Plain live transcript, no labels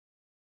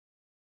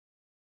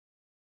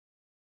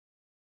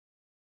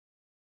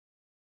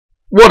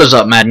What is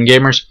up, Madden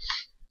gamers?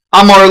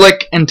 I'm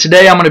Arlick, and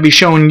today I'm going to be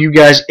showing you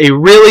guys a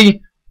really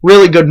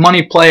good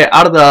money play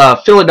out of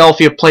the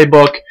Philadelphia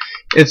Playbook.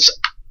 It's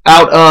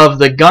out of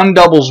the gun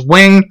doubles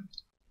wing.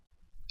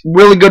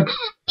 Really good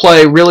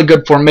play, really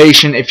good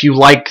formation. If you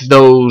like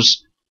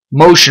those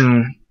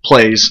motion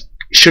plays,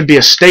 should be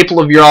a staple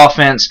of your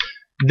offense.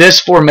 This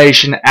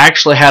formation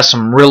actually has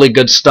some really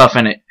good stuff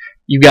in it.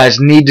 You guys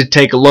need to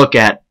take a look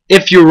at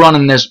if you're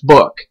running this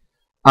book.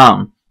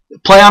 The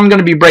play I'm going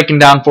to be breaking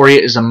down for you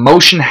is a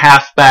motion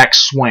halfback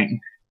swing.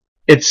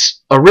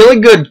 It's a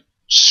really good,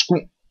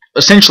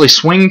 essentially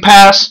swing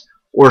pass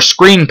or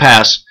screen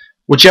pass,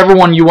 whichever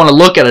one you want to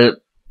look at it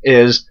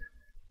is.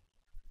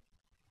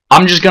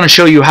 I'm just going to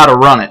show you how to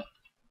run it.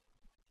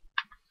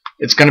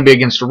 It's going to be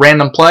against a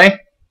random play.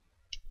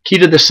 Key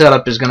to the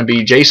setup is going to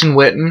be Jason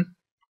Witten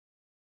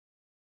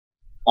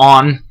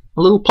on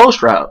a little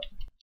post route.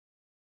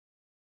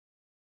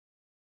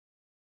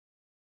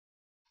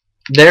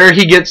 There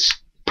he gets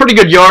pretty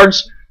good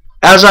yards,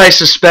 as I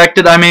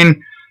suspected. I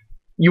mean,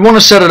 you want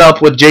to set it up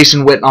with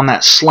Jason Witten on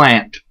that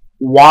slant.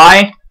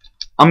 Why?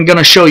 I'm going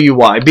to show you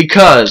why.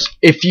 Because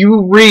if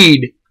you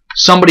read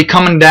somebody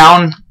coming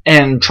down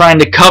and trying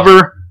to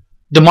cover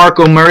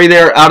DeMarco Murray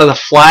there out of the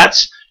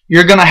flats,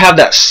 you're going to have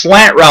that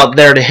slant route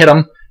there to hit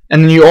him,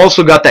 and then you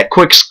also got that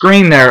quick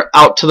screen there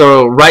out to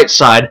the right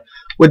side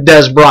with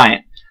Dez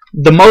Bryant.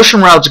 The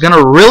motion route's going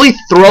to really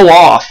throw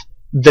off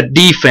the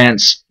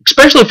defense,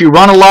 especially if you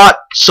run a lot.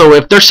 So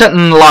if they're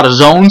setting a lot of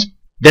zones,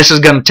 this is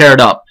going to tear it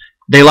up.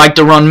 They like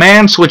to run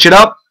man, switch it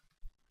up,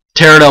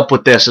 tear it up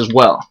with this as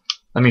well.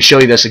 Let me show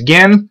you this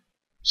again.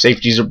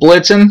 Safeties are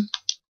blitzing.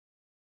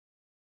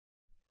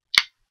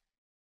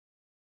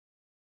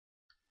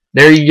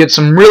 There you get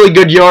some really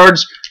good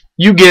yards.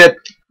 You get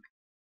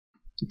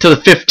to the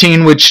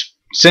 15, which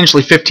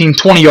essentially 15,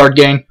 20-yard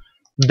gain.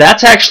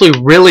 That's actually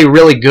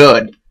really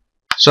good.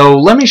 So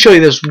let me show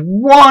you this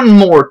one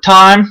more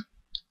time.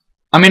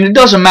 I mean, it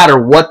doesn't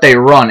matter what they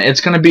run.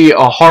 It's going to be a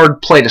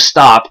hard play to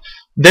stop.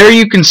 There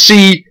you can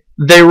see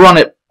they run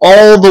it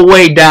all the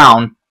way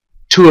down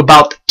to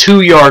about the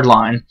 2-yard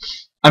line.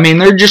 I mean,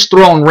 they're just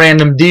throwing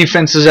random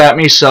defenses at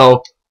me,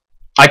 so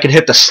I could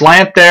hit the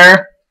slant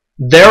there.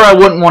 There I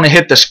wouldn't want to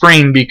hit the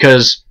screen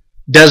because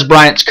Dez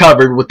Bryant's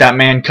covered with that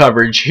man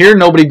coverage. Here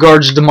nobody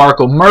guards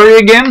DeMarco Murray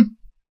again.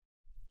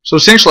 So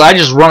essentially I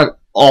just run it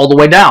all the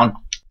way down.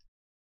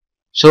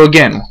 So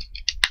again,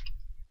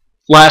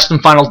 last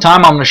and final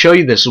time I'm going to show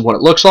you this is what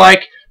it looks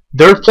like.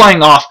 They're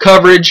playing off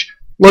coverage.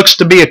 Looks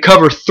to be a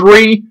cover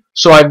 3.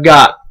 So I've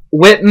got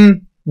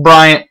Witten,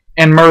 Bryant,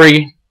 and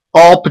Murray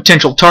all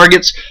potential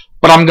targets.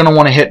 But I'm going to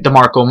want to hit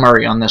DeMarco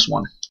Murray on this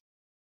one.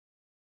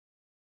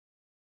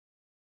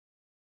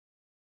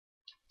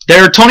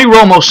 There, Tony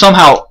Romo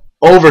somehow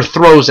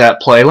overthrows that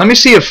play. Let me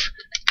see if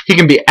he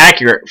can be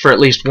accurate for at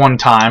least one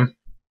time.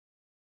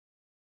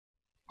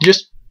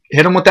 Just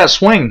hit him with that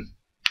swing.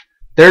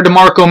 There,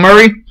 DeMarco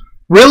Murray.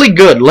 Really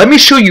good. Let me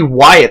show you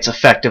why it's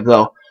effective,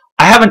 though.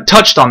 I haven't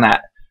touched on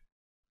that.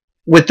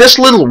 With this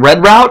little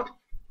red route,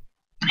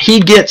 he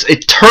gets a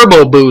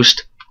turbo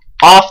boost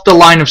off the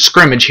line of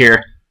scrimmage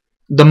here.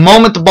 The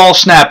moment the ball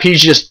snaps,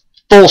 he's just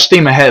full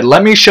steam ahead.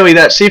 Let me show you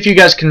that. See if you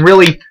guys can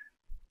really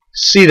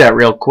see that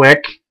real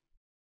quick.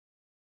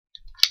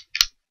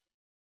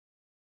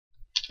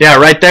 Yeah,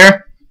 right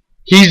there.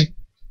 He's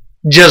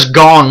just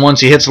gone once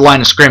he hits the line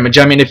of scrimmage.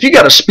 I mean, if you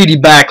got a speedy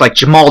back like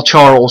Jamal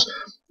Charles,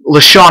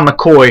 LaShawn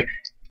McCoy,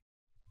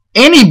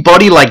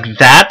 anybody like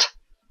that,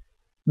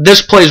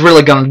 this play is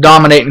really going to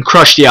dominate and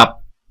crush the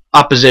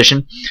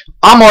opposition.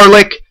 I'm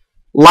Arlick.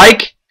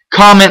 Like,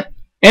 comment,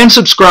 and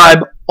subscribe.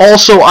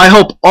 Also, I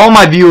hope all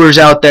my viewers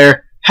out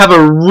there have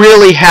a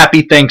really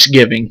happy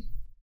Thanksgiving.